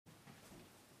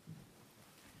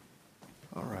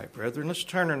All right, brethren, let's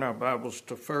turn in our Bibles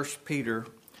to 1 Peter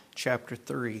chapter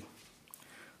 3.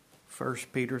 1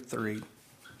 Peter 3.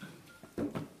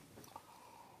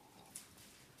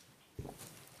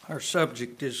 Our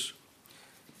subject is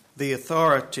the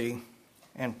authority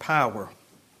and power.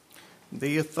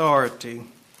 The authority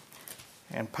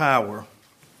and power.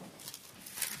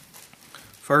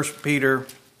 1 Peter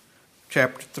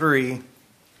chapter 3,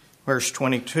 verse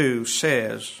 22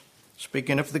 says,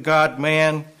 speaking of the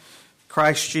God-man,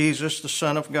 Christ Jesus, the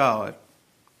Son of God,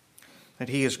 that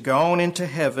he is gone into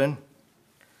heaven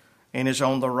and is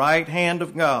on the right hand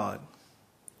of God.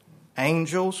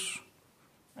 Angels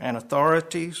and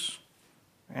authorities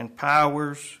and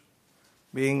powers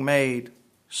being made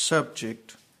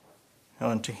subject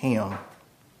unto him.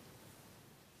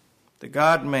 The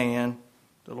God-man,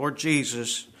 the Lord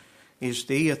Jesus, is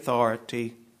the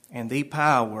authority and the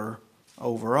power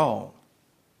over all.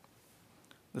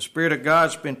 The Spirit of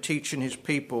God's been teaching his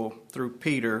people through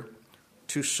Peter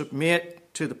to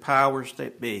submit to the powers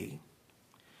that be.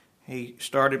 He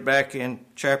started back in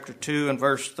chapter 2 and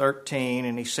verse 13,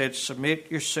 and he said, submit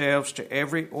yourselves to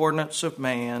every ordinance of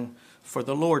man for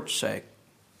the Lord's sake,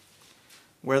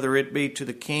 whether it be to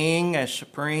the king as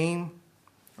supreme,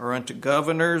 or unto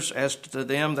governors as to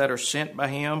them that are sent by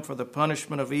him for the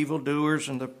punishment of evildoers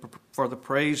and for the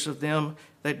praise of them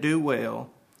that do well.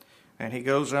 And he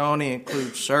goes on, he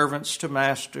includes servants to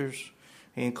masters,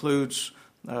 he includes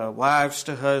wives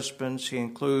to husbands, he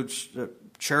includes the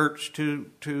church to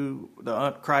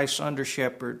the Christ's under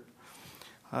shepherd.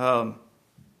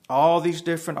 All these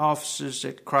different offices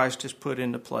that Christ has put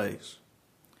into place.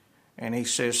 And he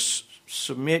says,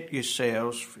 submit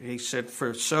yourselves. He said,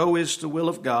 for so is the will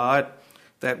of God,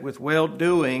 that with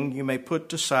well-doing you may put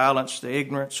to silence the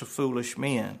ignorance of foolish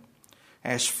men.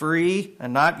 As free,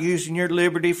 and not using your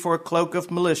liberty for a cloak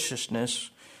of maliciousness,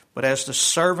 but as the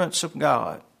servants of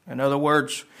God. In other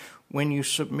words, when you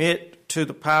submit to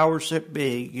the powers that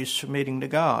be, you're submitting to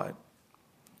God.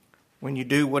 When you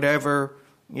do whatever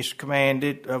is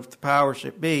commanded of the powers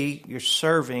that be, you're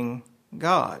serving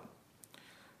God.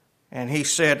 And he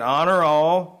said, honor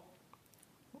all,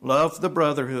 love the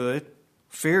brotherhood,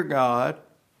 fear God,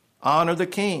 honor the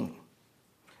king.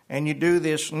 And you do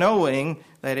this knowing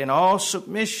that in all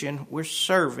submission we're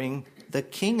serving the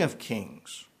King of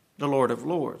Kings, the Lord of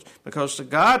Lords. Because the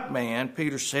God-man,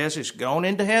 Peter says, is gone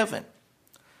into heaven.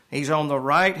 He's on the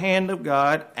right hand of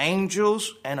God,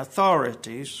 angels and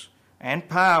authorities and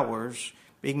powers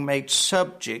being made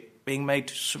subject, being made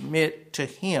to submit to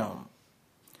him.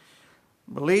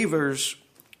 Believers,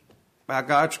 by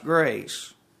God's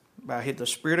grace, by the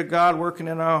Spirit of God working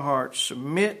in our hearts,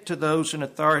 submit to those in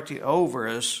authority over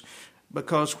us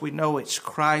because we know it's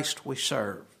Christ we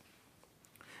serve.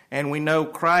 And we know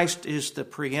Christ is the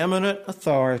preeminent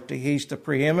authority. He's the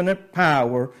preeminent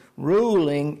power,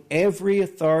 ruling every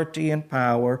authority and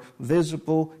power,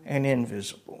 visible and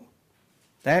invisible.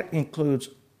 That includes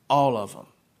all of them.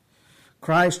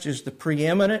 Christ is the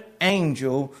preeminent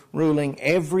angel, ruling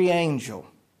every angel,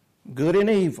 good and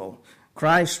evil.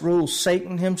 Christ rules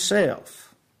Satan himself.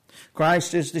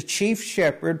 Christ is the chief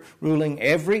shepherd, ruling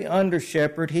every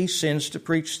under-shepherd he sends to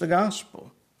preach the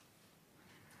gospel.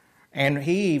 And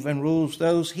he even rules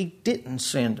those he didn't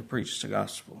send to preach the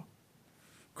gospel.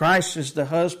 Christ is the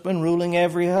husband, ruling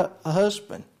every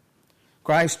husband.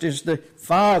 Christ is the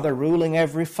father, ruling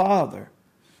every father.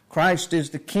 Christ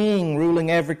is the king,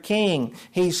 ruling every king.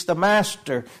 He's the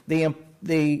master, the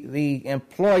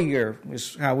employer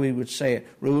is how we would say it,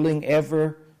 ruling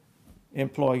every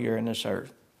employer in this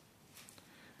earth.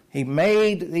 He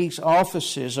made these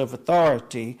offices of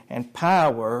authority and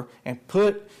power and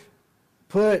put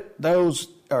those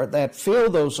or that fill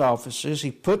those offices,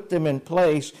 he put them in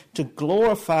place to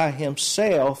glorify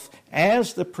himself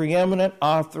as the preeminent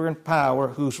author and power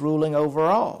who's ruling over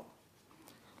all.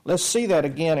 Let's see that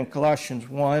again in Colossians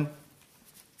 1.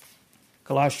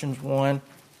 Colossians 1.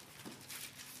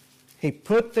 He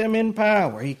put them in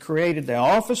power. He created the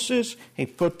offices. He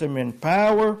put them in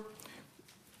power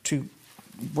to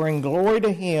bring glory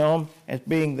to him as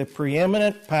being the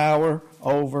preeminent power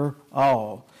over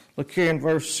all. Look here in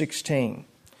verse 16.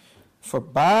 For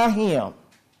by him,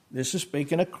 this is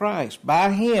speaking of Christ,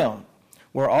 by him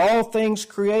were all things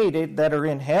created that are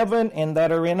in heaven and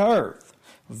that are in earth,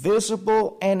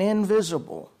 visible and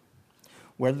invisible,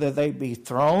 whether they be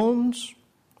thrones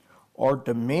or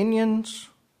dominions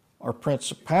or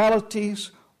principalities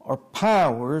or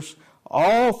powers,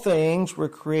 all things were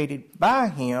created by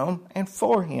him and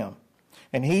for him.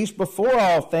 And he's before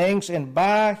all things, and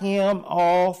by him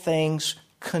all things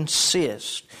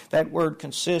consist. That word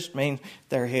consist means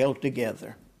they're held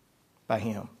together by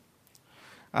him.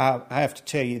 I have to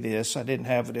tell you this. I didn't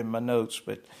have it in my notes,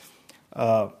 but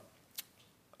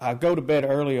I go to bed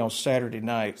early on Saturday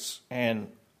nights,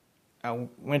 and I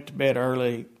went to bed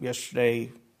early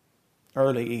yesterday,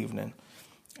 early evening.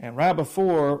 And right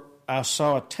before, I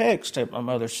saw a text that my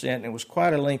mother sent, and it was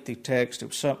quite a lengthy text. It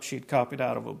was something she'd copied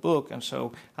out of a book, and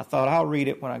so I thought I'll read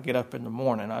it when I get up in the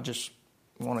morning. I just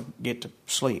want to get to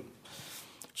sleep.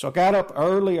 So I got up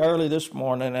early this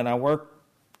morning, and I worked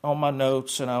on my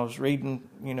notes, and I was reading,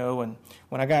 and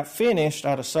when I got finished,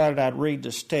 I decided I'd read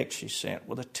this text she sent.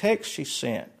 Well, the text she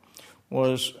sent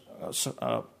was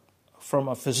from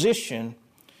a physician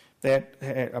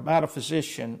about a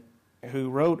physician who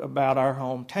wrote about our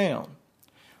hometown.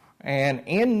 And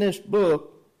in this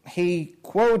book, he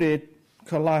quoted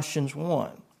Colossians 1.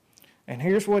 And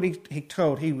here's what he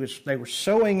told. They were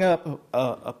sewing up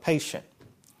a patient.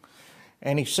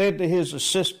 And he said to his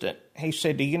assistant, he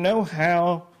said, "Do you know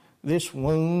how this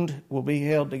wound will be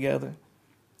held together?"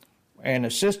 And the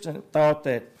assistant thought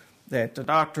that the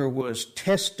doctor was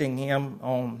testing him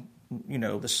on,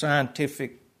 the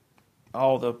scientific,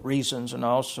 all the reasons, and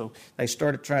also they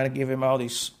started trying to give him all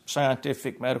these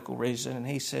scientific medical reasons, and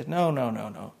he said,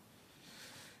 No.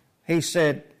 He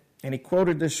said, and he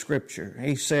quoted this scripture,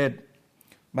 he said,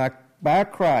 by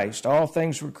Christ all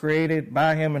things were created,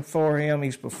 by him and for him,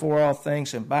 he's before all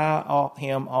things, and by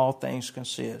him all things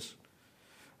consist.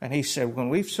 And he said, when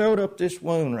we've sewed up this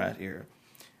wound right here,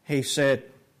 he said,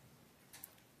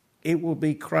 it will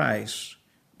be Christ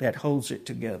that holds it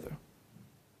together.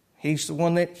 He's the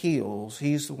one that heals.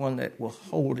 He's the one that will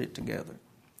hold it together.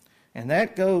 And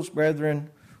that goes,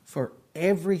 brethren, for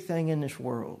everything in this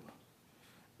world.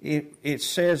 It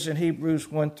says in Hebrews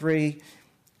 1:3,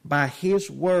 by his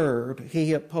word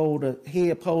he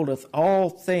upholdeth all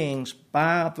things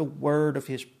by the word of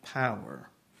his power.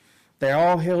 They're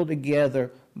all held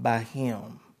together by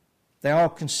him. They all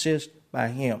consist by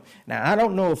him. Now, I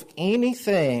don't know of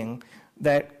anything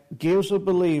that gives a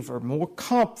believer more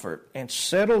comfort and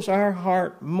settles our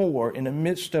heart more in the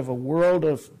midst of a world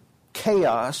of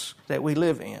chaos that we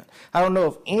live in. I don't know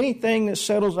of anything that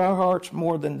settles our hearts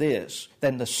more than this,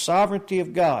 than the sovereignty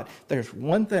of God. There's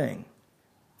one thing.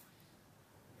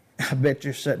 I bet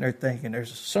you're sitting there thinking,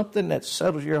 there's something that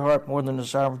settles your heart more than the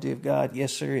sovereignty of God.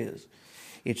 Yes, there is.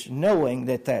 It's knowing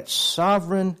that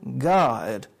sovereign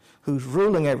God who's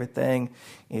ruling everything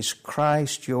is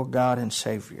Christ, your God and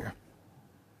Savior.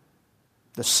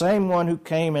 The same one who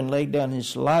came and laid down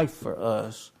his life for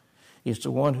us is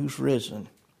the one who's risen,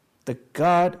 the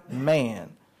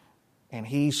God-man, and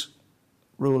he's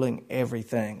ruling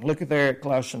everything. Look at there at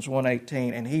Colossians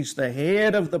 1:18, and he's the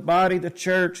head of the body, the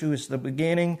church, who is the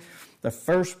beginning, the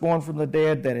firstborn from the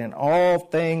dead, that in all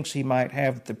things he might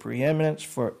have the preeminence,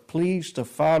 for it pleased the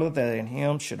Father that in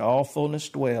him should all fullness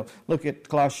dwell. Look at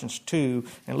Colossians 2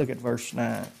 and look at verse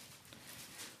 9.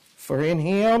 For in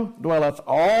him dwelleth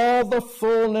all the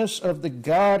fullness of the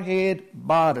Godhead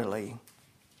bodily,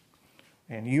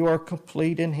 and you are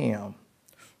complete in him,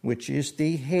 which is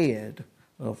the head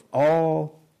of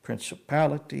all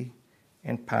principality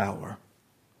and power.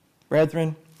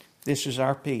 Brethren, this is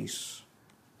our peace.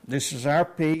 This is our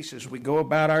peace as we go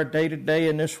about our day-to-day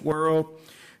in this world.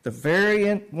 The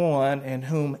very one in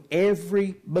whom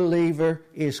every believer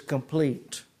is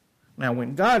complete. Now,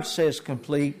 when God says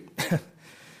complete,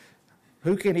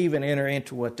 who can even enter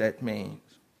into what that means?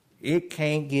 It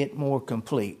can't get more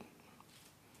complete.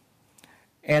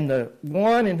 And the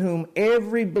one in whom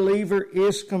every believer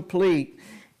is complete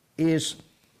is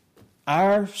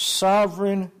our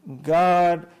sovereign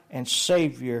God and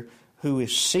Savior, who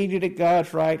is seated at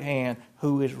God's right hand,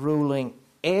 who is ruling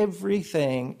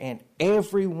everything and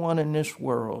everyone in this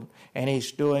world, and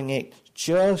he's doing it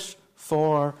just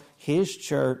for his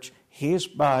church, his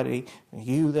body,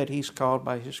 you that he's called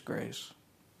by his grace.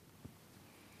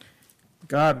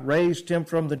 God raised him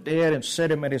from the dead and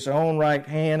set him at his own right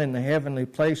hand in the heavenly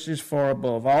places, far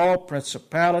above all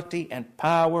principality and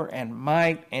power and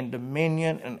might and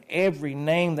dominion and every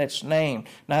name that's named,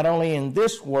 not only in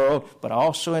this world, but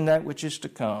also in that which is to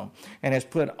come, and has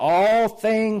put all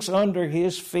things under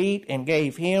his feet and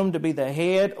gave him to be the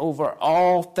head over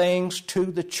all things to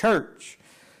the church,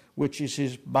 which is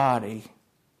his body.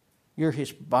 You're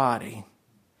his body.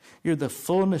 You're the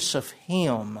fullness of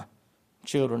him,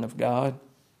 children of God.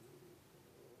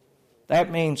 That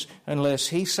means unless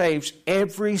he saves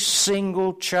every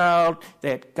single child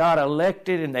that God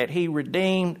elected and that he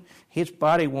redeemed, his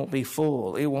body won't be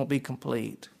full. It won't be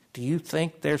complete. Do you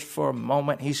think there's for a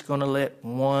moment he's going to let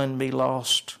one be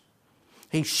lost?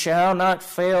 He shall not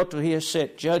fail till he has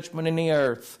set judgment in the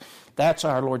earth. That's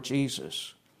our Lord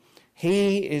Jesus.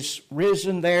 He is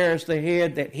risen there as the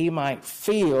head that he might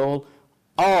fill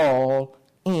all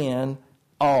in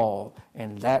all.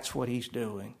 And that's what he's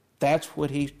doing. That's what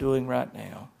he's doing right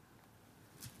now.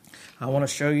 I want to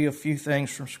show you a few things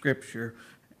from Scripture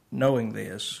knowing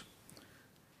this.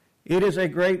 It is a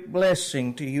great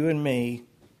blessing to you and me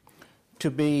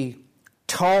to be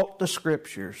taught the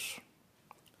Scriptures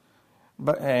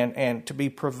and to be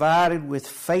provided with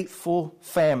faithful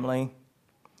family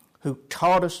who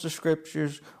taught us the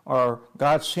Scriptures, or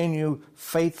God send you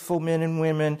faithful men and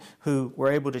women who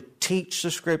were able to teach the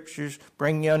Scriptures,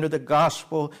 bring you under the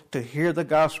gospel, to hear the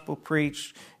gospel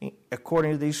preached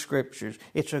according to these Scriptures.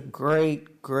 It's a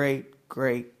great, great,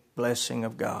 great blessing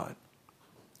of God.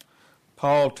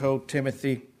 Paul told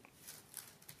Timothy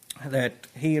that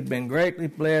he had been greatly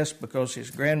blessed because his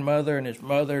grandmother and his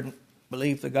mother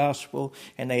believed the gospel,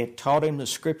 and they had taught him the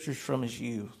Scriptures from his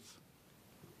youth.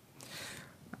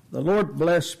 The Lord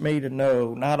blessed me to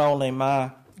know not only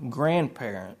my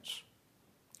grandparents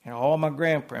and all my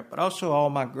grandparents, but also all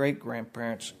my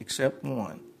great-grandparents except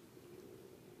one.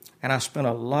 And I spent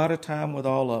a lot of time with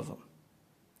all of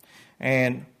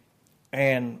them.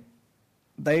 And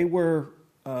they were,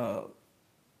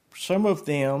 some of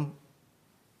them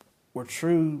were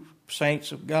true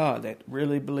saints of God that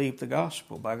really believed the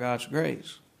gospel by God's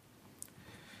grace.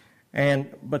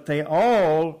 But they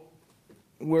all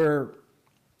were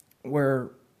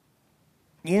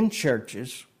in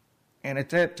churches, and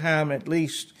at that time at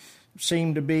least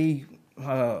seemed to be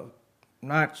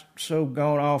not so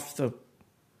gone off the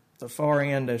far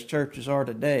end as churches are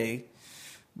today,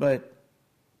 but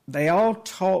they all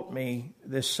taught me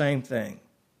this same thing.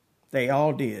 They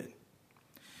all did.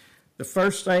 The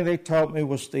first thing they taught me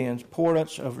was the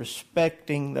importance of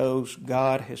respecting those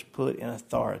God has put in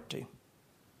authority.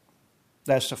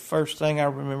 That's the first thing I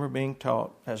remember being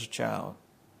taught as a child.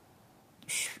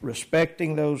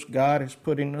 Respecting those God has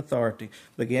put in authority,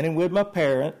 beginning with my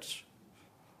parents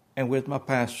and with my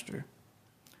pastor.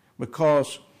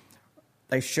 Because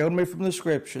they showed me from the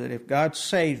Scripture that if God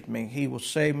saved me, He will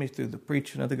save me through the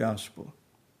preaching of the gospel.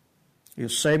 He'll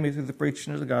save me through the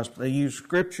preaching of the gospel. They used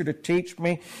Scripture to teach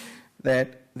me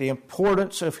that the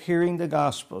importance of hearing the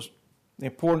Gospels, the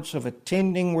importance of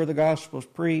attending where the Gospel is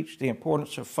preached, the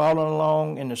importance of following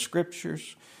along in the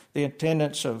Scriptures, the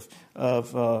importance of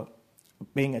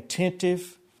being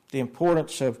attentive, the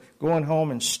importance of going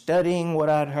home and studying what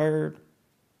I'd heard.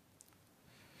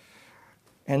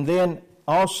 And then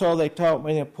also they taught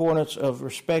me the importance of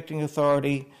respecting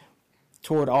authority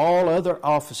toward all other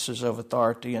offices of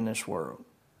authority in this world.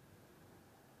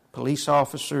 Police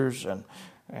officers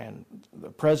and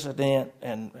the president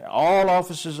and all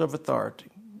offices of authority.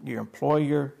 Your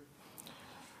employer.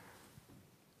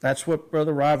 That's what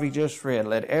Brother Ravi just read.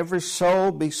 Let every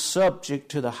soul be subject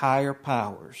to the higher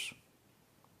powers.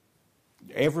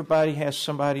 Everybody has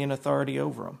somebody in authority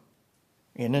over them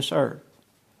in this earth.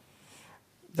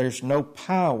 There's no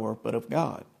power but of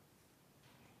God.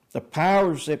 The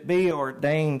powers that be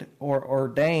ordained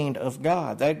of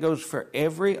God. That goes for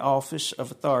every office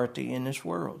of authority in this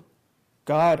world.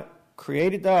 God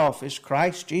created the office,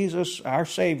 Christ Jesus, our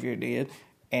Savior, did,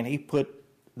 and He put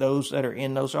those that are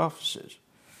in those offices.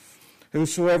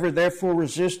 Whosoever therefore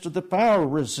resisteth the power,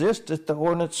 resisteth the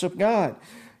ordinance of God.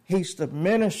 He's the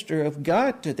minister of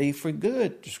God to thee for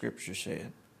good, the Scripture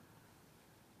said.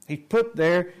 He's put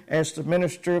there as the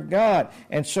minister of God.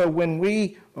 And so when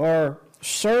we are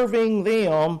serving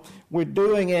them, we're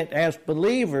doing it as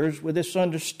believers with this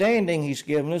understanding He's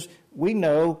given us. We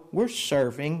know we're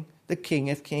serving the King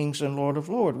of Kings and Lord of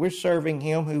Lords. We're serving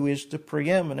Him who is the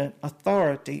preeminent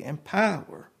authority and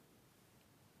power.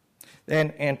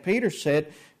 And Peter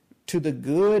said, to the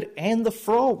good and the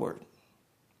froward,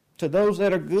 to those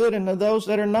that are good and to those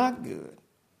that are not good.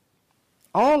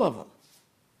 All of them.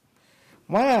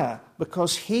 Why?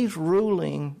 Because He's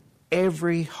ruling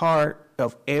every heart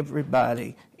of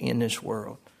everybody in this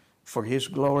world for His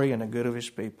glory and the good of His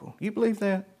people. You believe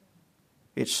that?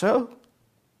 It's so.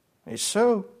 It's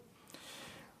so.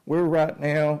 We're right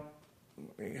now,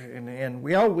 and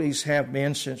we always have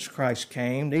been since Christ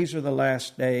came. These are the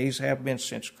last days, have been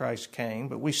since Christ came.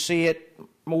 But we see it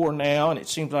more now, and it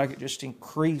seems like it just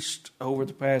increased over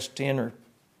the past 10 or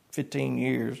 15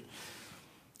 years.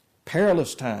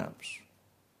 Perilous times.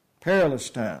 Perilous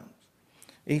times.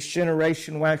 Each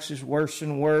generation waxes worse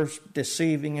and worse,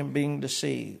 deceiving and being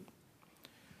deceived.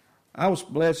 I was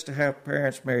blessed to have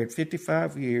parents married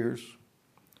 55 years,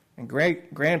 and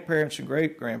grandparents and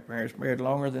great-grandparents married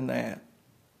longer than that.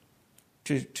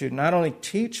 To not only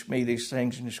teach me these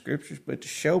things in the Scriptures, but to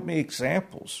show me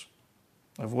examples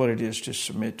of what it is to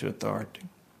submit to authority.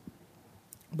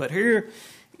 But here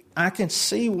I can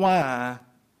see why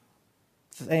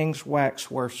things wax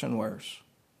worse and worse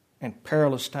and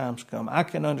perilous times come. I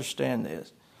can understand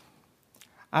this.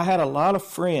 I had a lot of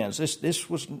friends. This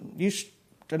was used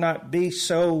to not be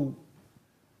so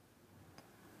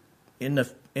in the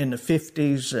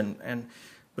 50s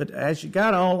but as you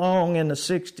got along in the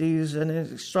 60s and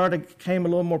it became a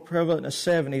little more prevalent in the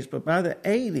 70s, but by the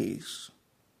 80s,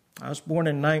 I was born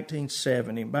in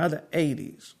 1970, by the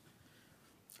 80s,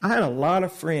 I had a lot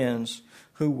of friends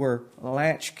who were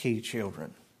latchkey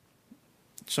children.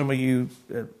 Some of you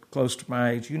close to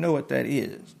my age, you know what that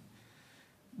is.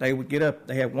 They would get up,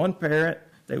 they had one parent,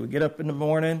 they would get up in the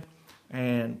morning,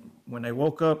 and when they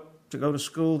woke up to go to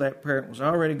school, that parent was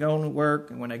already gone to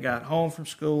work, and when they got home from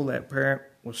school, that parent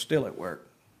was still at work.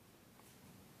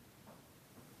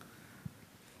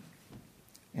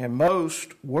 And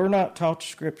most were not taught the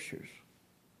Scriptures.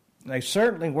 They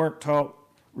certainly weren't taught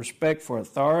respect for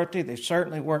authority. They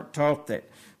certainly weren't taught that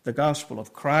the gospel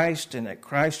of Christ and that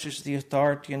Christ is the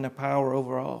authority and the power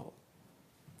over all.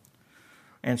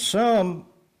 And some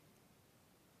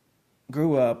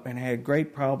grew up and had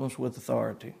great problems with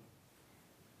authority.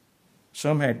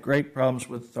 Some had great problems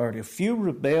with authority. A few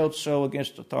rebelled so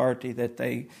against authority that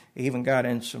they even got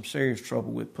in some serious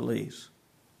trouble with police.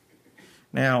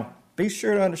 Now, be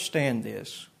sure to understand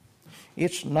this.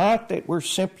 It's not that we're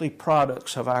simply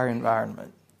products of our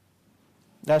environment.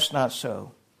 That's not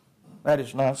so. That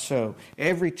is not so.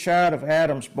 Every child of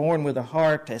Adam's born with a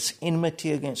heart that's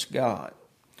enmity against God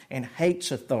and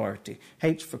hates authority,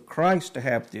 hates for Christ to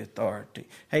have the authority,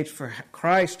 hates for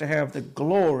Christ to have the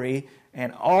glory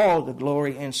and all the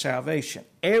glory in salvation.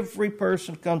 Every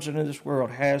person who comes into this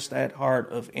world has that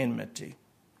heart of enmity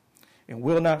and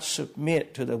will not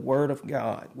submit to the Word of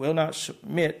God, will not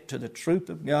submit to the truth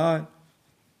of God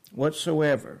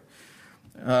whatsoever.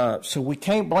 So we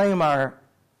can't blame our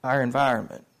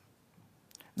environment.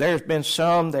 There's been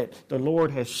some that the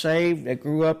Lord has saved that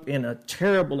grew up in a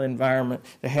terrible environment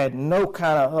that had no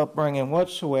kind of upbringing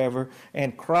whatsoever,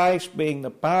 and Christ, being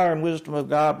the power and wisdom of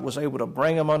God, was able to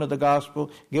bring them under the gospel,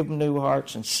 give them new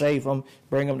hearts, and save them,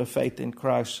 bring them to faith in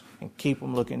Christ, and keep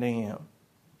them looking to Him.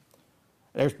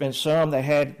 There's been some that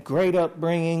had great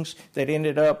upbringings that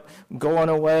ended up going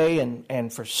away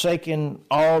and forsaking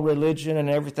all religion and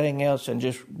everything else and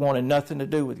just wanted nothing to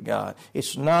do with God.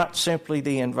 It's not simply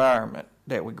the environment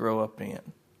that we grow up in.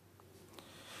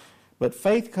 But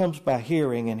faith comes by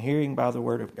hearing, and hearing by the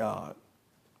Word of God.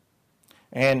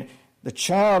 And the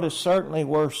child is certainly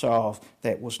worse off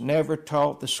that was never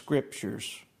taught the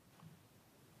Scriptures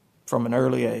from an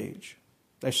early age.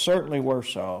 They're certainly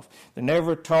worse off. They're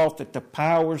never taught that the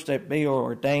powers that be are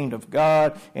ordained of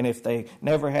God, and if they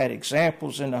never had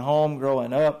examples in the home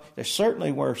growing up, they're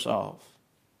certainly worse off.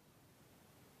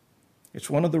 It's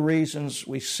one of the reasons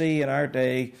we see in our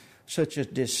day such a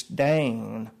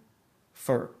disdain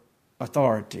for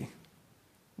authority.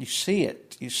 You see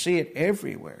it. You see it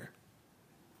everywhere.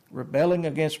 Rebelling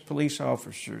against police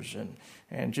officers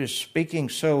and just speaking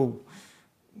so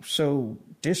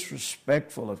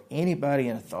disrespectful of anybody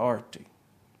in authority.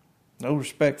 No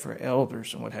respect for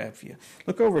elders and what have you.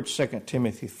 Look over at 2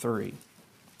 Timothy 3.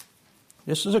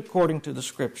 This is according to the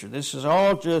Scripture. This is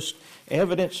all just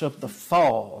evidence of the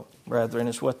fall, brethren,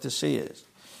 is what this is.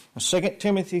 In 2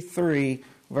 Timothy 3,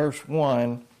 verse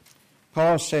 1,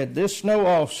 Paul said, "This know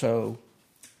also,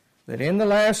 that in the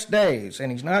last days,"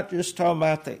 and he's not just talking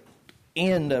about the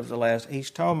end of the last, he's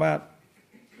talking about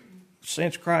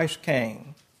since Christ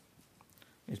came.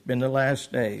 It's been the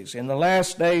last days. "In the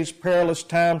last days perilous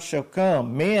times shall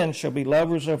come. Men shall be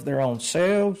lovers of their own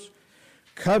selves,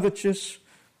 covetous,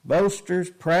 boasters,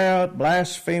 proud,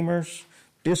 blasphemers,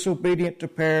 disobedient to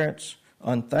parents,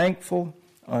 unthankful,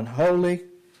 unholy,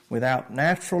 without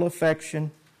natural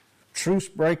affection, truce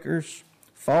breakers,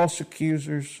 false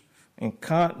accusers,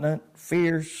 incontinent,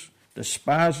 fierce,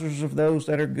 despisers of those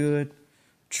that are good,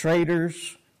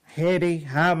 traitors, heady,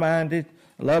 high-minded,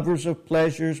 lovers of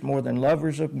pleasures more than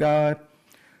lovers of God,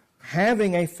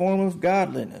 having a form of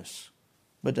godliness,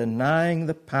 but denying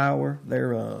the power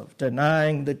thereof,"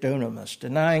 denying the dunamis,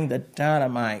 denying the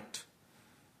dynamite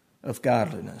of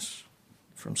godliness.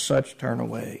 "From such turn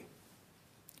away."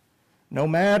 No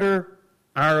matter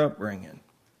our upbringing,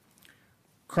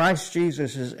 Christ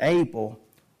Jesus is able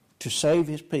to save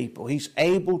His people. He's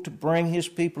able to bring His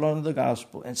people under the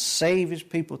gospel and save His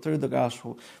people through the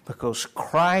gospel because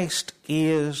Christ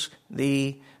is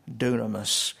the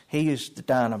dunamis. He is the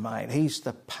dynamite. He's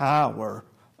the power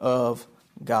of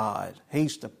God.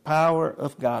 He's the power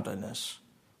of godliness.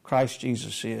 Christ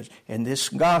Jesus is. And this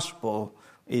gospel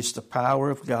is the power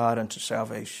of God unto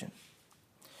salvation.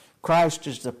 Christ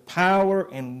is the power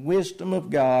and wisdom of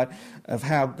God, of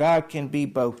how God can be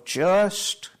both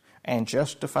just and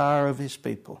justifier of his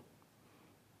people.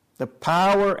 The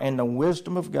power and the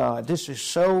wisdom of God. This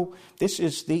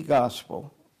is the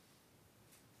gospel.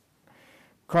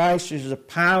 Christ is the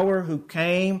power who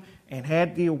came and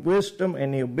had the wisdom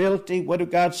and the ability. What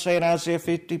did God say in Isaiah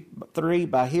 53?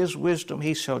 By his wisdom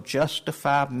he shall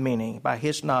justify many, by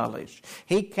his knowledge.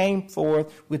 He came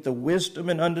forth with the wisdom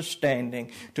and understanding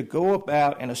to go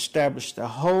about and establish the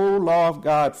whole law of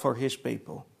God for his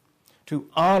people, to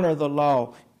honor the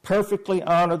law, perfectly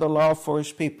honor the law for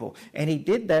his people. And he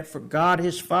did that for God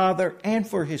his Father and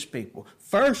for his people.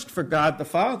 First for God the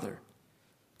Father.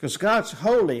 Because God's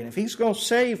holy, and if he's going to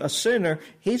save a sinner,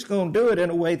 he's going to do it in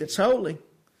a way that's holy.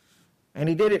 And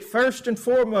he did it first and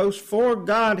foremost for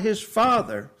God his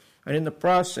Father. And in the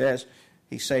process,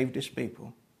 he saved his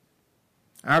people.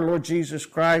 Our Lord Jesus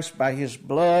Christ, by his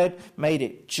blood, made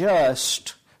it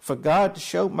just for God to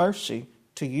show mercy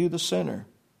to you, the sinner.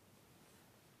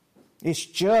 It's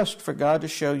just for God to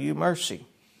show you mercy.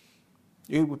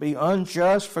 It would be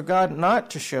unjust for God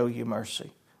not to show you mercy.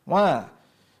 Why?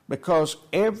 Because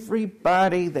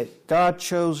everybody that God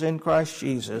chose in Christ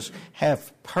Jesus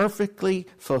have perfectly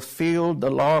fulfilled the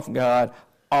law of God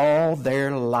all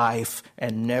their life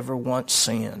and never once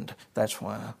sinned. That's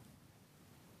why.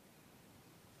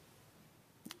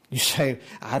 You say,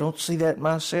 I don't see that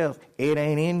myself. It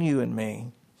ain't in you and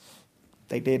me.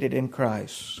 They did it in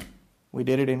Christ. We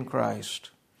did it in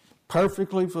Christ.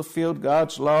 Perfectly fulfilled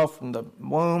God's law from the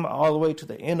womb all the way to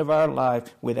the end of our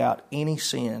life without any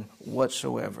sin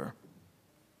whatsoever.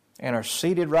 And are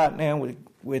seated right now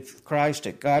with Christ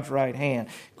at God's right hand.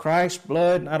 Christ's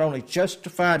blood not only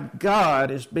justified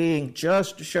God as being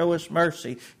just to show us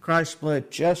mercy, Christ's blood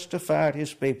justified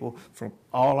his people from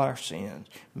all our sins,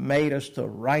 made us the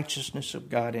righteousness of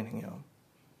God in him.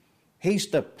 He's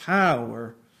the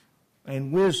power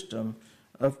and wisdom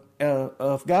of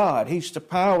God. He's the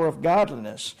power of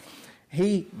godliness.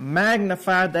 He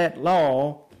magnified that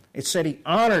law. It said he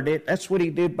honored it. That's what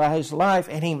he did by his life.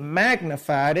 And he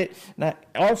magnified it, not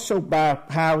also by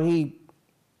how he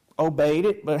obeyed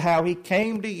it, but how he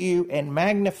came to you and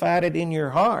magnified it in your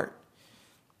heart.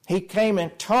 He came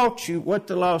and taught you what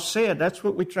the law said. That's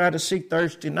what we tried to see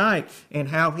Thursday night, and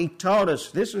how he taught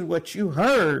us. This is what you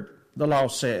heard the law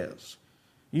says.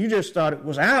 You just thought it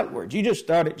was outward. You just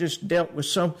thought it just dealt with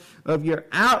some of your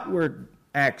outward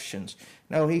actions.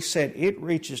 No, he said it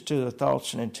reaches to the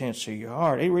thoughts and intents of your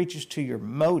heart. It reaches to your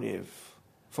motive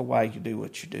for why you do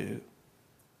what you do.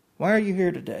 Why are you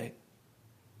here today?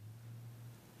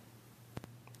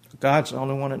 God's the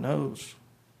only one that knows.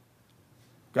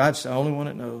 God's the only one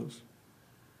that knows.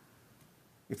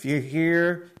 If you're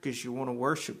here because you want to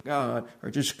worship God or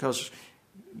just because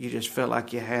you just feel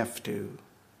like you have to,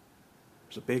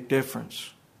 there's a big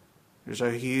difference. There's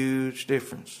a huge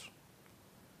difference.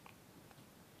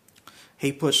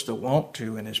 He puts the want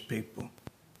to in his people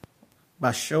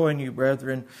by showing you,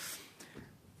 brethren,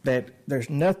 that there's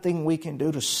nothing we can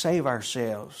do to save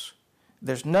ourselves.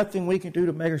 There's nothing we can do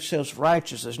to make ourselves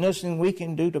righteous. There's nothing we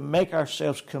can do to make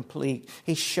ourselves complete.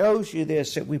 He shows you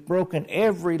this, that we've broken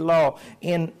every law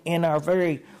in our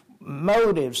very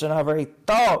motives and our very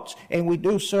thoughts, and we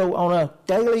do so on a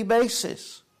daily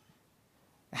basis.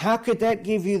 How could that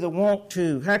give you the want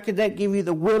to? How could that give you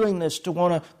the willingness to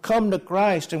want to come to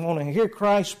Christ and want to hear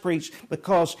Christ preach?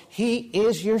 Because he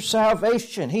is your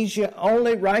salvation. He's your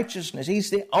only righteousness. He's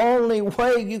the only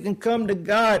way you can come to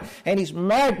God. And he's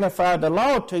magnified the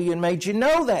law to you and made you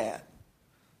know that.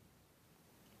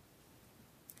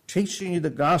 Teaching you the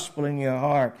gospel in your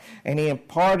heart. And he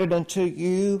imparted unto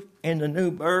you in the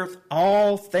new birth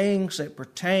all things that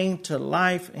pertain to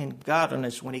life and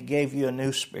godliness when he gave you a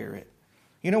new spirit.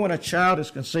 You know, when a child is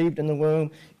conceived in the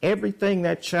womb, everything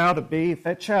that child will be, if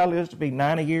that child is to be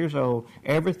 90 years old,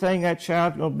 everything that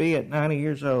child will be at 90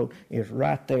 years old is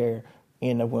right there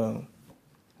in the womb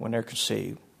when they're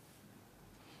conceived.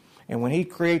 And when he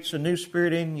creates a new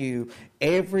spirit in you,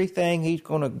 everything he's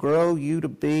going to grow you to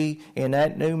be in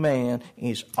that new man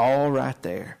is all right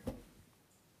there.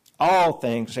 All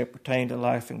things that pertain to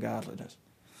life and godliness.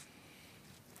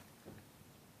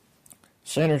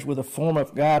 Sinners with a form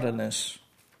of godliness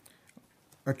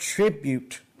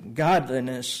attribute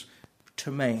godliness to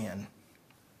man.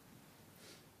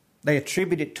 They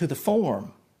attribute it to the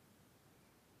form.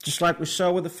 Just like we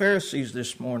saw with the Pharisees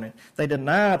this morning. They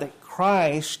deny that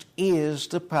Christ is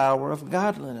the power of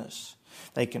godliness.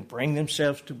 They can bring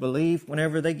themselves to believe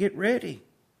whenever they get ready.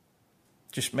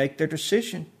 Just make their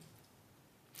decision.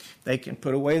 They can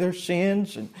put away their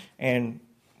sins and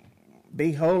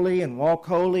be holy and walk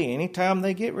holy anytime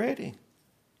they get ready.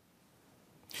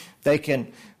 They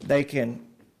can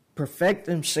perfect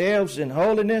themselves in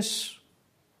holiness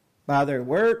by their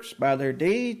works, by their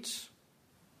deeds.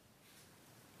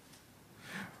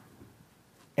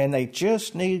 And they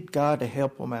just need God to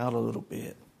help them out a little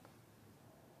bit.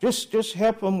 Just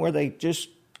help them where they just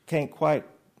can't quite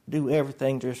do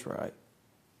everything just right.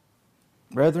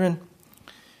 Brethren,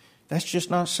 that's just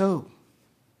not so.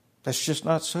 That's just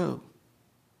not so.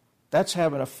 That's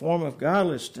having a form of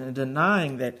godlessness and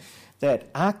denying that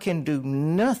I can do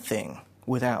nothing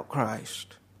without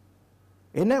Christ.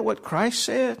 Isn't that what Christ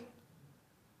said?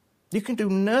 You can do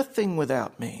nothing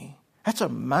without me. That's a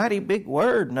mighty big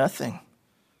word, nothing.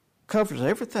 Covers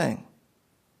everything.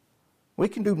 We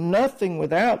can do nothing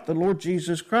without the Lord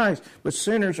Jesus Christ. But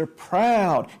sinners are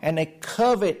proud and they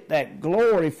covet that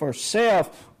glory for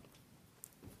self.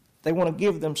 They want to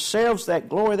give themselves that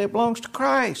glory that belongs to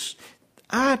Christ.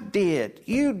 I did,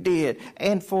 you did,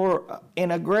 and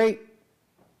in a great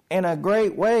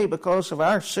way, because of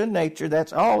our sin nature,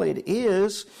 that's all it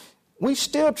is. We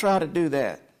still try to do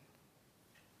that.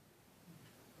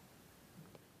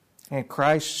 And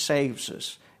Christ saves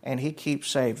us, and He keeps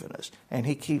saving us, and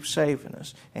He keeps saving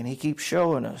us, and He keeps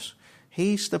showing us.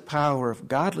 He's the power of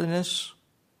godliness.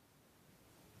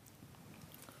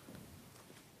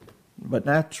 But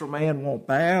natural man won't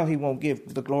bow. He won't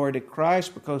give the glory to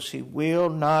Christ because he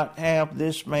will not have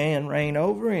this man reign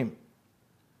over him.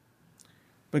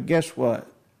 But guess what?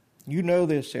 You know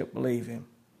this that believe Him.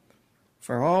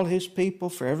 For all His people,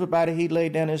 for everybody He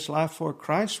laid down His life for,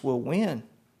 Christ will win.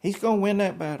 He's going to win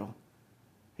that battle.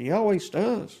 He always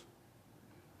does.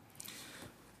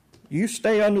 You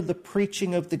stay under the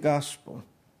preaching of the gospel.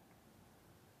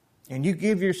 And you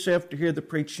give yourself to hear the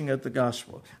preaching of the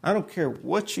gospel. I don't care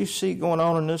what you see going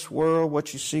on in this world,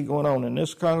 what you see going on in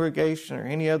this congregation or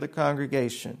any other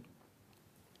congregation.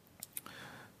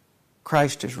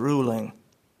 Christ is ruling.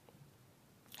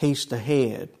 He's the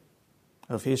head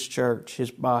of His church,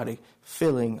 His body,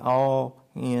 filling all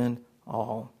in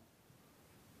all.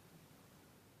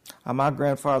 My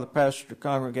grandfather pastored a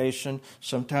congregation.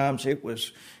 Sometimes it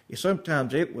was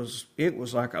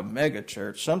like a mega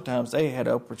church. Sometimes they had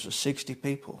upwards of 60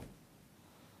 people.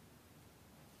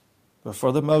 But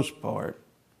for the most part,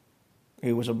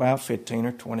 it was about 15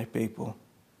 or 20 people.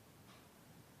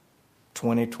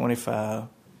 20, 25.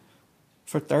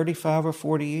 For 35 or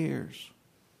 40 years.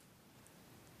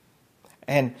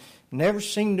 And never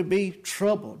seemed to be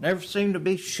troubled. Never seemed to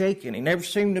be shaken. He never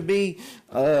seemed to be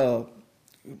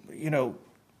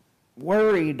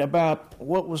worried about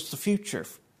what was the future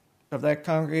of that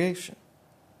congregation.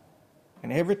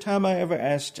 And every time I ever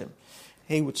asked him,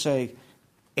 he would say,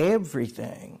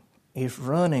 everything is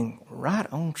running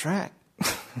right on track.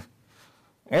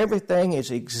 Everything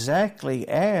is exactly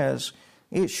as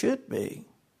it should be,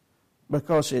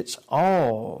 because it's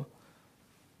all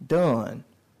done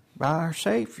by our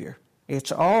Savior.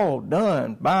 It's all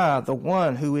done by the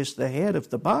one who is the head of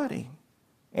the body.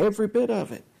 Every bit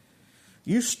of it.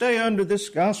 You stay under this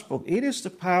gospel. It is the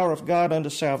power of God unto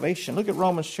salvation. Look at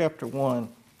Romans chapter 1.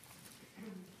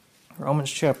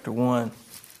 Romans chapter 1.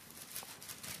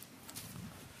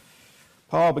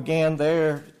 Paul began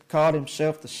there, called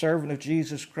himself the servant of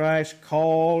Jesus Christ,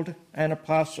 called an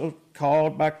apostle,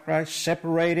 called by Christ,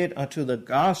 separated unto the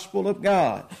gospel of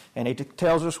God. And he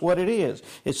tells us what it is.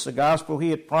 It's the gospel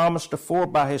He had promised afore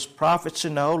by His prophets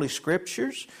in the Holy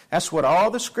Scriptures. That's what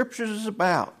all the Scriptures is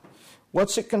about.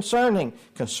 What's it concerning?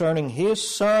 Concerning His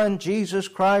Son, Jesus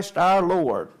Christ our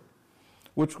Lord,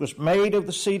 which was made of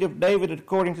the seed of David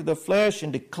according to the flesh,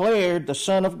 and declared the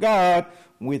Son of God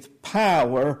with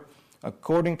power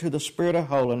according to the Spirit of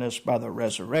holiness by the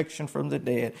resurrection from the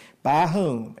dead. By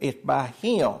whom? It's by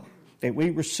Him that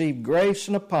we receive grace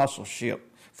and apostleship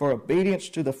for obedience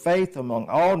to the faith among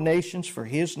all nations for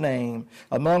His name,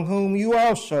 among whom you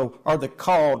also are the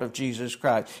called of Jesus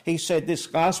Christ. He said this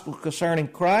gospel concerning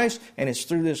Christ, and it's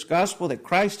through this gospel that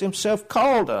Christ Himself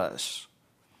called us.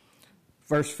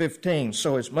 Verse 15,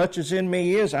 so as much as in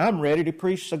me is, I'm ready to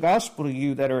preach the gospel to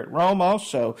you that are at Rome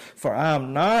also. For I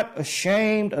am not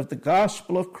ashamed of the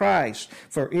gospel of Christ,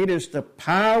 for it is the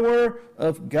power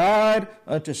of God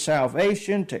unto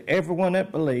salvation to everyone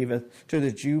that believeth, to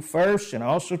the Jew first and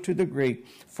also to the Greek.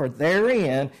 For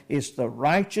therein is the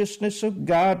righteousness of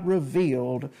God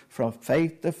revealed from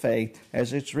faith to faith,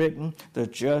 as it's written, the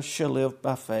just shall live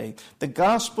by faith. The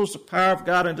gospel is the power of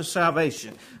God unto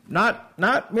salvation.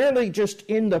 Not merely just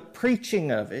in the preaching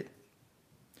of it.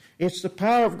 It's the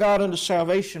power of God unto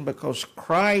salvation because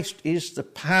Christ is the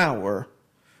power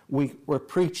we're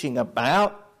preaching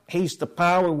about He's the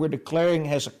power we're declaring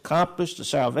has accomplished the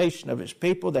salvation of his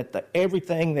people, that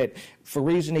everything that, for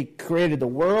reason he created the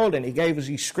world and he gave us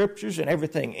these scriptures, and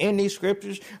everything in these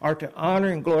scriptures are to honor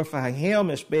and glorify him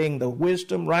as being the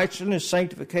wisdom, righteousness,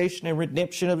 sanctification, and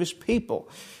redemption of his people.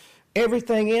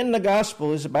 Everything in the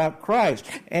gospel is about Christ,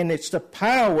 and it's the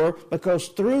power because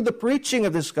through the preaching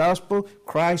of this gospel,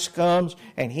 Christ comes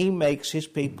and he makes his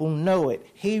people know it.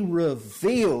 He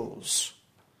reveals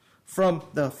from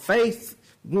the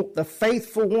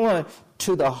faithful one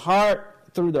to the heart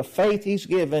through the faith he's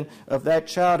given of that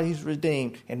child he's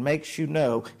redeemed, and makes you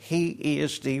know he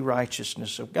is the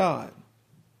righteousness of God.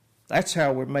 That's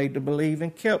how we're made to believe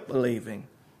and kept believing.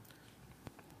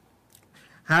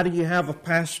 How do you have a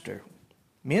pastor?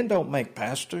 Men don't make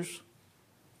pastors.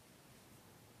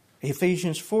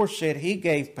 Ephesians 4 said he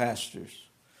gave pastors.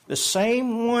 The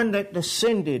same one that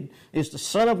descended is the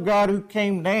Son of God who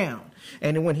came down.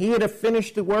 And when he had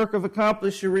finished the work of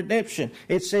accomplishing redemption,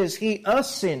 it says he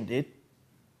ascended.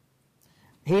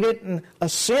 He didn't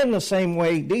ascend the same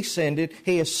way he descended.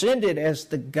 He ascended as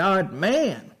the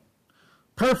God-man.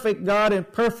 Perfect God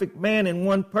and perfect man in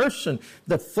one person.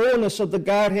 The fullness of the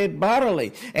Godhead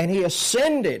bodily. And he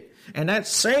ascended. And that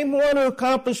same one who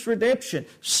accomplished redemption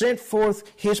sent forth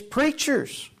his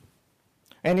preachers.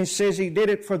 And it says he did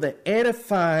it for the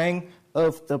edifying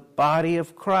of the body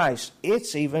of Christ.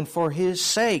 It's even for his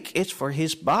sake. It's for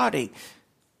his body.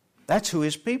 That's who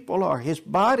his people are, his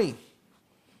body.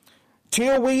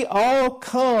 Till we all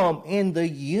come in the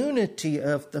unity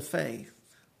of the faith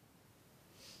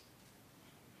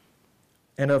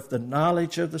and of the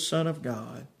knowledge of the Son of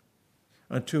God,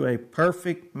 unto a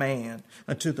perfect man,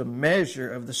 unto the measure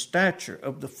of the stature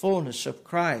of the fullness of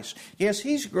Christ. Yes,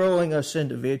 he's growing us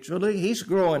individually. He's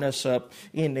growing us up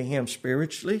into him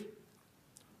spiritually.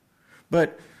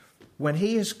 But when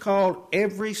he has called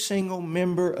every single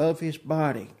member of his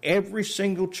body, every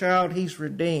single child he's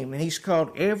redeemed, and he's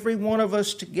called every one of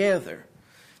us together,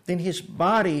 then his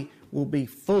body will be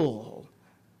full.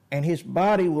 And his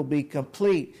body will be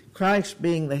complete, Christ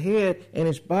being the head and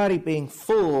his body being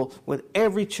full, with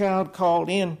every child called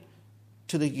in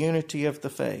to the unity of the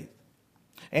faith.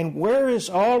 And where is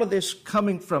all of this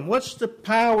coming from? What's the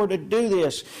power to do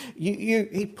this?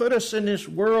 He put us in this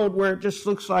world where it just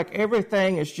looks like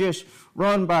everything is just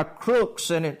run by crooks,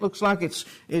 and it looks like it's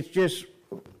just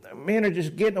men are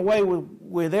just getting away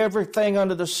with everything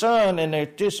under the sun, and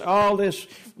there's just all this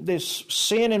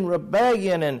sin and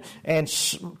rebellion and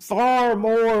far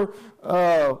more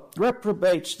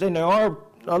reprobates than there are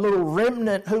a little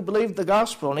remnant who believe the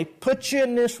gospel. And he puts you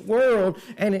in this world,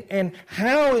 and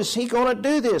how is he going to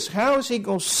do this? How is he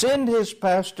going to send his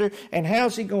pastor, and how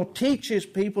is he going to teach his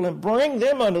people and bring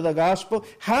them under the gospel?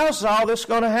 How's all this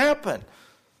going to happen?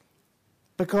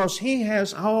 Because he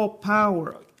has all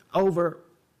power over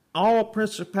all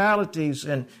principalities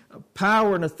and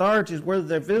power and authorities, whether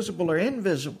they're visible or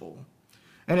invisible.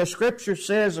 And the scripture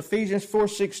says, Ephesians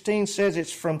 4:16 says,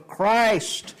 it's from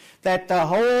Christ that the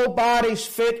whole body's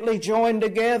fitly joined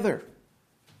together.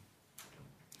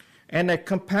 And they're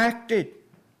compacted,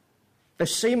 they're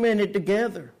cemented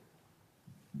together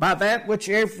by that which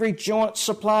every joint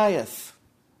supplieth,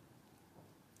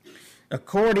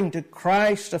 according to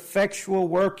Christ's effectual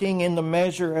working in the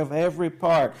measure of every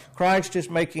part. Christ is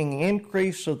making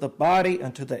increase of the body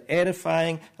unto the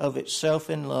edifying of itself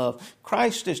in love.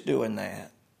 Christ is doing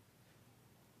that.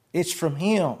 It's from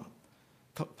him.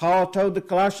 Paul told the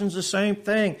Colossians the same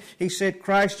thing. He said,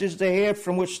 Christ is the head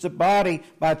from which the body,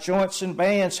 by joints and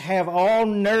bands, have all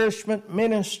nourishment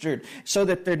ministered, so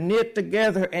that they're knit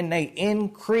together and they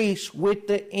increase with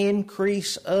the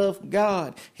increase of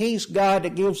God. He's God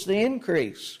that gives the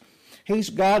increase. He's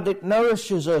God that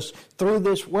nourishes us through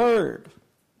this word.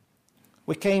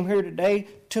 We came here today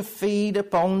to feed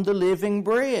upon the living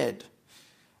bread.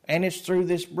 And it's through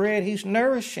this bread he's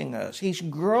nourishing us. He's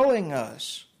growing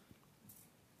us.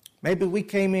 Maybe we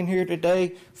came in here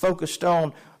today focused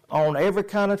on every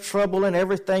kind of trouble and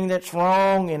everything that's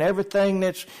wrong and everything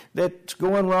that's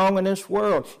going wrong in this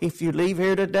world. If you leave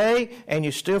here today and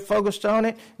you're still focused on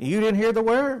it, you didn't hear the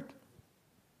word.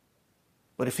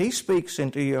 But if he speaks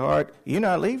into your heart, you're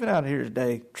not leaving out here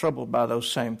today troubled by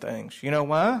those same things. You know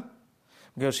why?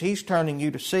 Because he's turning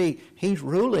you to see he's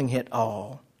ruling it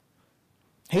all.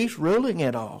 He's ruling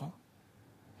it all.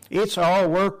 It's all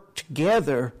worked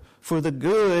together for the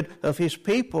good of his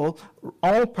people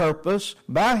on purpose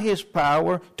by his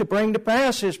power to bring to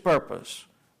pass his purpose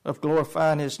of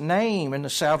glorifying his name and the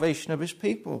salvation of his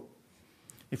people.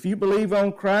 If you believe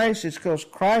on Christ, it's because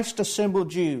Christ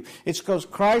assembled you. It's because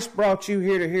Christ brought you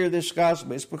here to hear this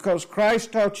gospel. It's because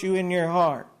Christ taught you in your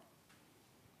heart.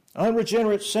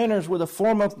 Unregenerate sinners with a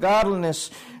form of godliness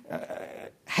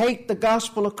hate the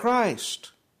gospel of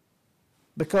Christ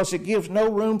because it gives no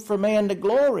room for man to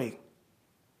glory.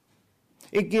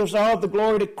 It gives all the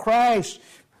glory to Christ.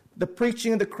 The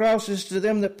preaching of the cross is to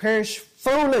them that perish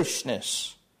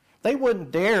foolishness. They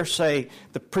wouldn't dare say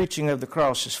the preaching of the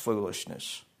cross is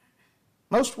foolishness.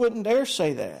 Most wouldn't dare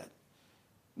say that.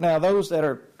 Now, those that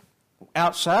are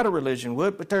outside of religion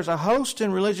would, but there's a host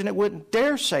in religion that wouldn't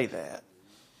dare say that.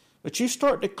 But you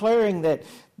start declaring that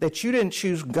you didn't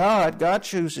choose God. God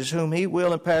chooses whom He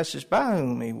will and passes by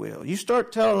whom He will. You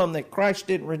start telling them that Christ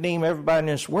didn't redeem everybody in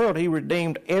this world. He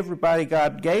redeemed everybody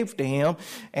God gave to Him,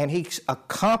 and He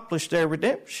accomplished their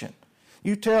redemption.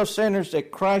 You tell sinners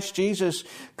that Christ Jesus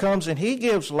comes and He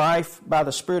gives life by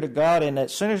the Spirit of God, and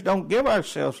that sinners don't give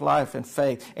ourselves life and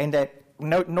faith, and that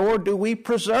nor do we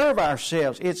preserve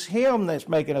ourselves. It's Him that's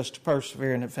making us to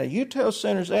persevere in the faith. You tell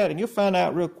sinners that, and you'll find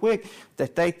out real quick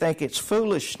that they think it's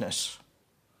foolishness.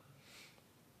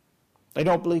 They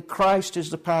don't believe Christ is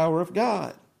the power of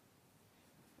God.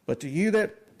 But to you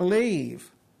that believe,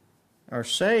 are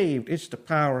saved, it's the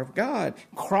power of God.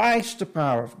 Christ the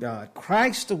power of God.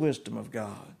 Christ the wisdom of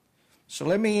God. So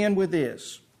let me end with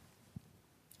this.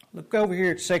 Look over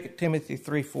here at 2 Timothy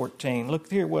 3:14. Look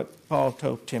here what Paul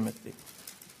told Timothy.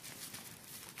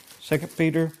 2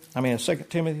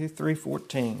 Timothy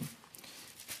 3:14.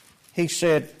 He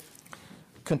said,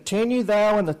 "Continue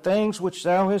thou in the things which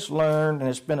thou hast learned and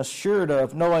hast been assured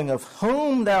of, knowing of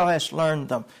whom thou hast learned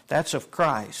them." That's of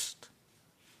Christ.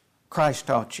 Christ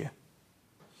taught you.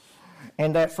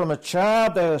 "And that from a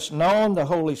child thou hast known the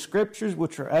holy Scriptures,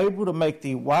 which are able to make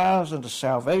thee wise unto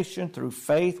salvation through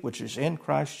faith which is in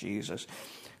Christ Jesus."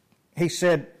 He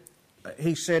said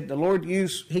the Lord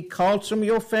He called some of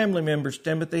your family members,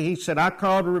 Timothy. He said, "I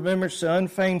call to remembrance the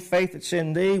unfeigned faith that's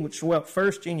in thee, which dwelt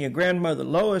first in your grandmother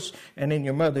Lois and in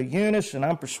your mother Eunice, and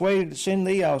I'm persuaded it's in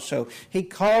thee also." He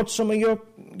called some of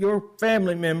your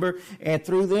family member, and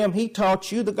through them He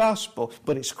taught you the gospel,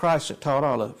 but it's Christ that taught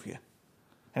all of you.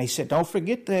 And He said, don't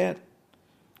forget that.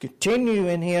 Continue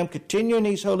in Him. Continue in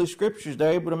these Holy Scriptures.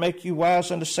 They're able to make you wise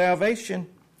unto salvation.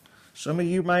 Some of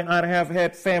you might not have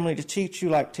had family to teach you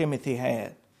like Timothy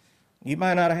had. You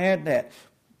might not have had that.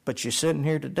 But you're sitting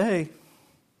here today.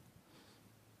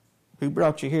 Who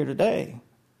brought you here today?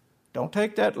 Don't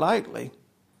take that lightly.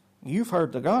 You've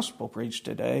heard the gospel preached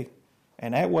today,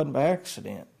 and that wasn't by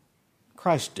accident.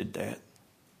 Christ did that.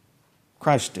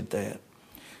 Christ did that.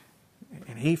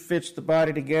 And He fits the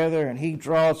body together, and He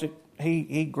draws it.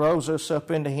 He grows us up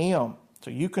into Him.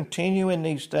 So you continue in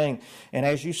these things. And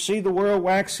as you see the world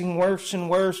waxing worse and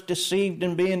worse, deceived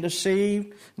and being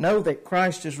deceived, know that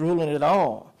Christ is ruling it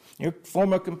all. Your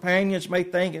former companions may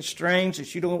think it's strange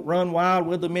that you don't run wild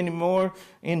with them anymore,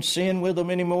 in sin with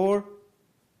them anymore.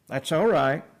 That's all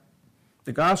right.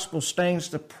 The gospel stains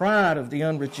the pride of the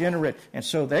unregenerate, and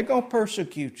so they're going to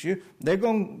persecute you.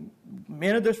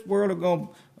 Men of this world are going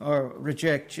to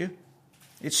reject you.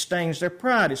 It stains their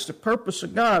pride. It's the purpose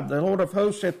of God. The Lord of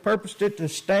hosts hath purposed it to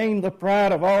stain the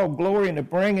pride of all glory and to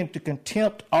bring into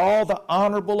contempt all the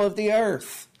honorable of the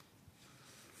earth.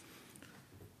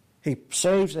 He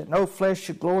saves that no flesh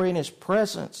should glory in His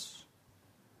presence.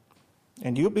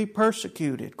 And you'll be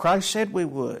persecuted. Christ said we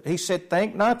would. He said,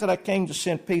 "Think not that I came to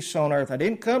send peace on earth. I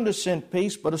didn't come to send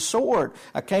peace, but a sword.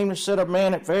 I came to set a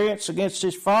man at variance against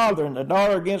his father, and the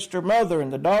daughter against her mother,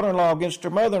 and the daughter-in-law against her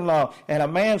mother-in-law. And a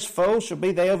man's foes shall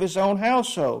be they of his own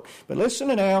household." But listen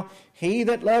to now. "He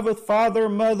that loveth father or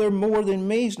mother more than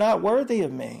me is not worthy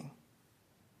of me.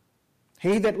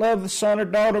 He that loveth son or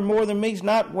daughter more than me is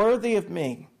not worthy of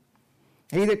me.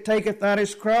 He that taketh not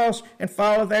his cross and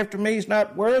followeth after me is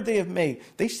not worthy of me."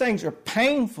 These things are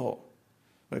painful,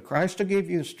 but Christ will give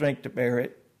you the strength to bear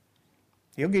it.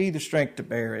 He'll give you the strength to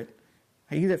bear it.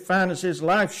 He that findeth his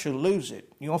life shall lose it.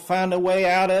 You'll find a way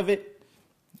out of it,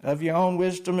 of your own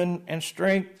wisdom and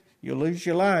strength, you'll lose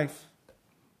your life.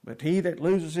 But he that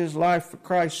loses his life for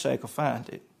Christ's sake will find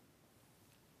it.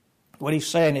 What He's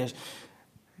saying is,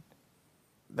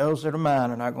 those that are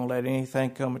mine are not going to let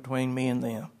anything come between me and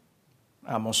them.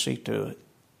 I'm going to see to it.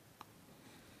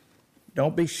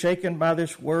 Don't be shaken by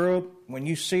this world. When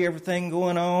you see everything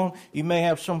going on, you may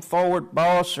have some forward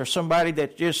boss or somebody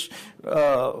that just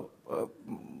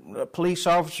police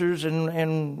officers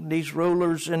and these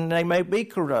rulers, and they may be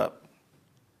corrupt.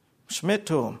 Submit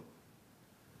to them.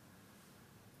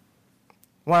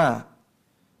 Why?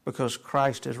 Because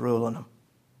Christ is ruling them.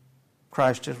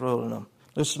 Christ is ruling them.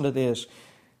 Listen to this.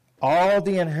 All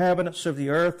the inhabitants of the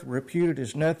earth are reputed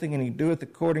as nothing, and he doeth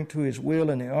according to his will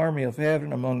in the army of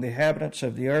heaven among the inhabitants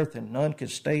of the earth, and none can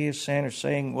stay his hand,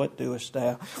 saying, What doest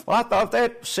thou? Well, I thought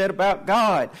that said about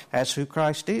God. That's who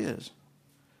Christ is,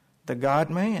 the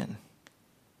God-man.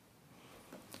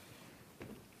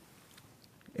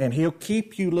 And he'll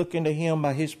keep you looking to him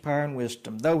by his power and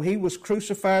wisdom. Though he was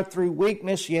crucified through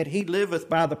weakness, yet he liveth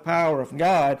by the power of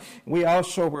God. We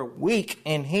also were weak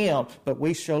in him, but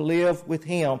we shall live with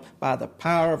him by the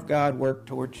power of God worked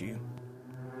towards you.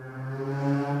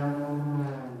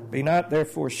 Be not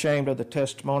therefore ashamed of the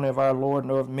testimony of our Lord,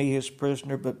 nor of me his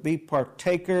prisoner, but be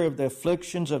partaker of the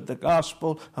afflictions of the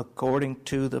gospel according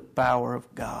to the power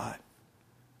of God.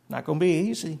 Not going to be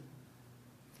easy.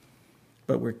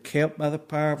 But we're kept by the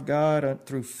power of God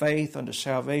through faith unto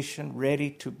salvation, ready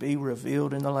to be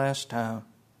revealed in the last time.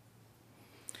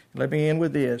 Let me end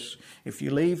with this. If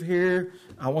you leave here,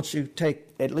 I want you to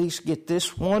at least get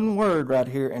this one word right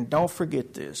here, and don't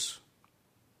forget this.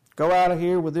 Go out of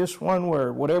here with this one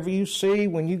word. Whatever you see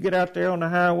when you get out there on the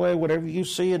highway, whatever you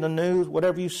see in the news,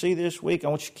 whatever you see this week, I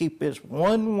want you to keep this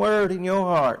one word in your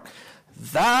heart.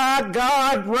 Thy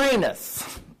God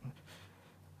reigneth.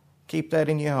 Keep that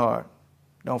in your heart.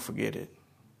 Don't forget it.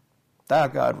 Thy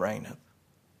God reigneth.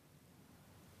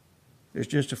 There's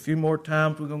just a few more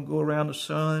times we're going to go around the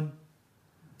sun,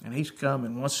 and he's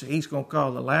coming. Once he's going to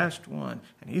call the last one,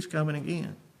 and he's coming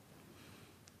again.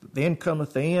 Then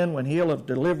cometh the end, when he'll have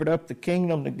delivered up the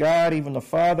kingdom to God, even the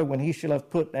Father, when he shall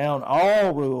have put down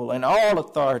all rule and all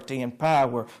authority and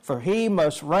power. For he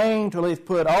must reign till he hath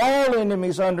put all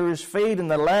enemies under his feet, and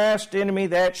the last enemy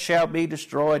that shall be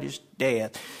destroyed is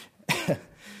death.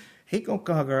 He's going to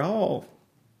conquer all.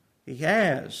 He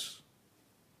has,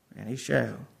 and he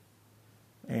shall.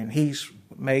 And he's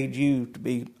made you to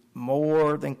be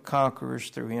more than conquerors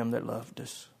through him that loved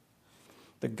us.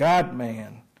 The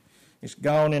God-man is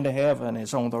gone into heaven,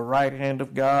 is on the right hand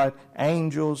of God,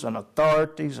 angels and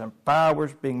authorities and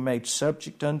powers being made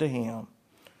subject unto him.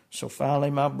 So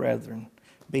finally, my brethren,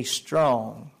 be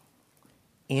strong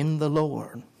in the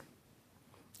Lord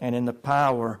and in the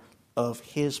power of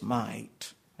his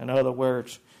might. In other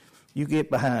words, you get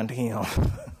behind him.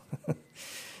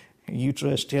 You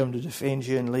trust him to defend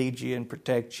you and lead you and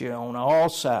protect you on all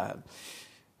sides.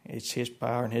 It's his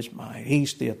power and his might.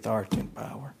 He's the authority and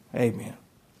power. Amen.